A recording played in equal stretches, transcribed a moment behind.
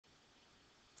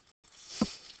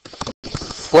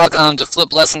Welcome to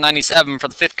Flip Lesson 97 for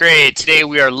the 5th grade. Today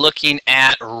we are looking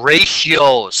at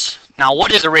ratios. Now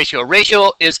what is a ratio? A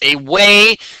ratio is a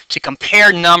way to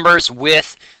compare numbers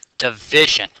with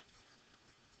division.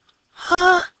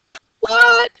 Huh?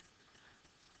 What?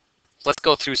 Let's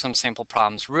go through some sample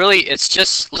problems. Really, it's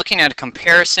just looking at a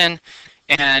comparison,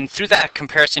 and through that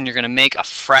comparison you're going to make a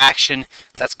fraction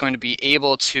that's going to be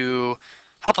able to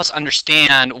help us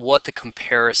understand what the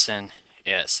comparison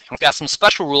is. We've got some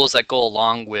special rules that go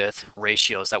along with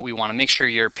ratios that we want to make sure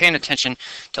you're paying attention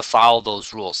to follow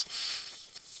those rules.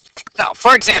 Now,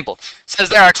 for example, it says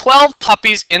there are 12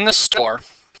 puppies in the store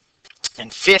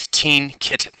and 15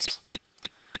 kittens.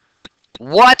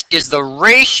 What is the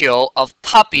ratio of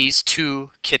puppies to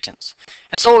kittens?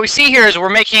 And so what we see here is we're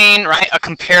making a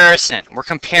comparison. We're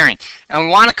comparing, and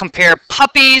we want to compare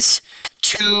puppies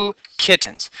to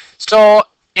kittens. So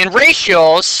in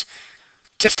ratios,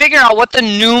 to figure out what the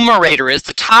numerator is,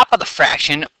 the top of the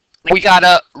fraction, we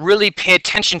gotta really pay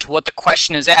attention to what the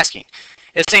question is asking.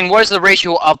 It's saying what is the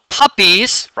ratio of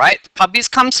puppies, right? Puppies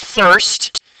comes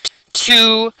first,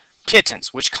 to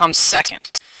kittens, which comes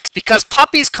second. Because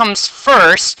puppies comes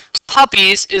first,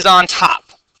 puppies is on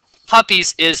top.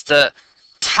 Puppies is the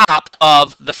top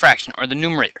of the fraction, or the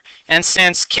numerator. And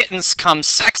since kittens comes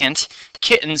second,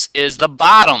 kittens is the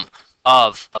bottom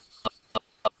of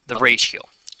the ratio.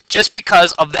 Just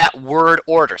because of that word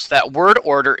order. So that word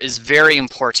order is very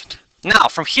important. Now,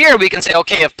 from here we can say,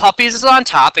 okay, if puppies is on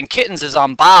top and kittens is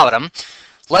on bottom,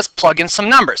 let's plug in some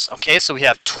numbers. Okay, so we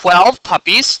have 12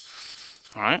 puppies.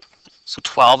 All right, so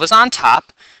 12 is on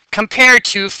top, compared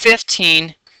to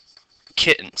 15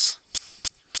 kittens.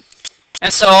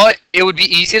 And so it would be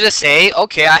easy to say,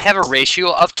 okay, I have a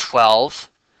ratio of 12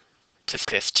 to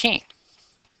 15.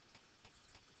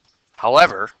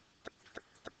 However,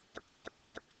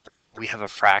 we have a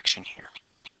fraction here.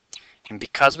 And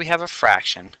because we have a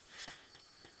fraction,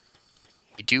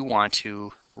 we do want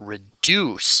to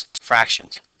reduce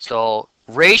fractions. So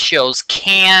ratios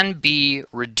can be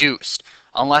reduced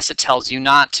unless it tells you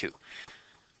not to.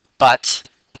 But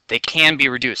they can be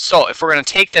reduced. So if we're going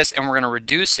to take this and we're going to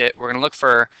reduce it, we're going to look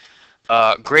for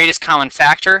greatest common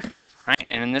factor. Right?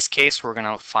 And in this case, we're going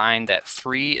to find that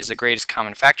 3 is the greatest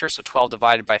common factor. So 12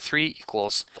 divided by 3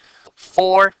 equals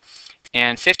 4.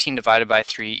 And 15 divided by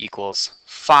 3 equals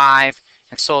 5.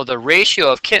 And so the ratio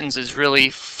of kittens is really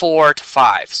 4 to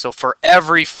 5. So for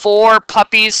every 4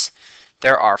 puppies,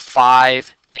 there are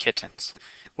 5 kittens,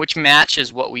 which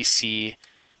matches what we see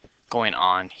going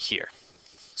on here.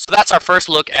 So that's our first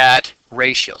look at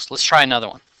ratios. Let's try another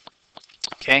one.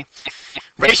 Okay.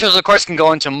 Ratios, of course, can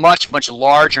go into much, much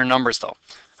larger numbers, though.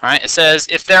 All right, it says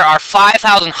if there are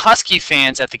 5,000 Husky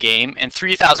fans at the game and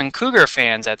 3,000 Cougar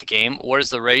fans at the game, what is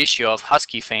the ratio of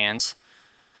Husky fans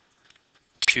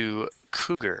to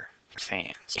Cougar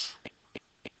fans?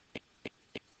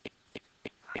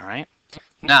 All right.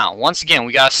 Now, once again,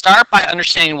 we got to start by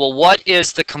understanding, well, what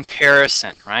is the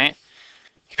comparison, right?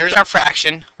 Here's our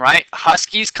fraction, right?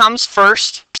 Huskies comes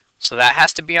first, so that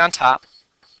has to be on top.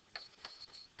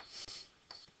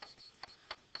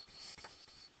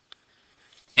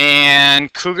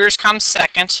 And Cougars come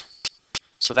second,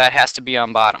 so that has to be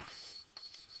on bottom.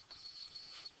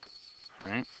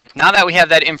 All right. Now that we have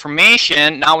that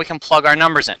information, now we can plug our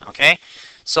numbers in, okay?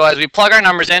 So as we plug our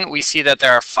numbers in, we see that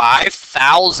there are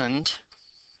 5,000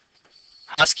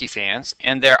 Husky fans,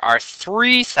 and there are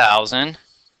 3,000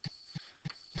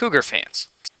 Cougar fans.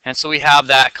 And so we have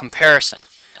that comparison.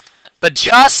 But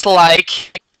just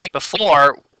like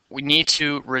before, we need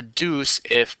to reduce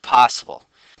if possible.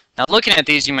 Now looking at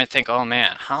these, you might think, oh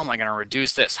man, how am I going to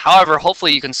reduce this? However,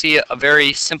 hopefully you can see a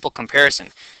very simple comparison.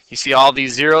 You see all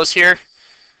these zeros here?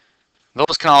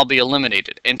 Those can all be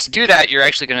eliminated. And to do that, you're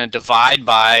actually going to divide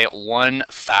by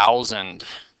 1,000.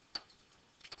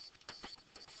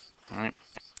 All right.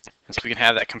 And so we can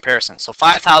have that comparison. So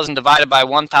 5,000 divided by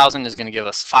 1,000 is going to give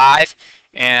us 5.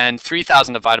 And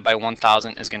 3,000 divided by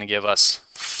 1,000 is going to give us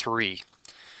 3.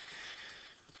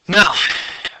 Now,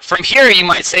 from here you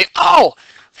might say, oh,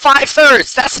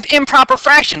 5/3, that's an improper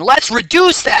fraction. Let's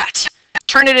reduce that.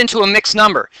 Turn it into a mixed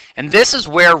number. And this is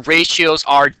where ratios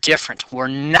are different. We're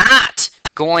not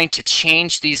going to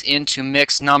change these into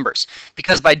mixed numbers,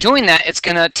 because by doing that, it's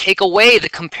going to take away the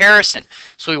comparison.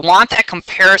 So we want that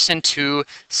comparison to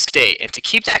stay. And to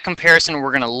keep that comparison,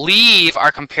 we're going to leave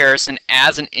our comparison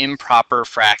as an improper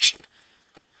fraction.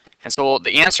 And so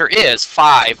the answer is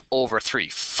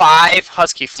 5/3. 5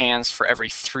 Husky fans for every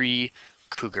 3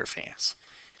 Cougar fans.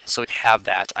 So we have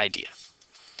that idea.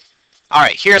 All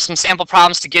right, here are some sample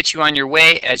problems to get you on your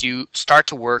way as you start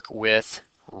to work with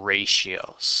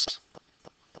ratios.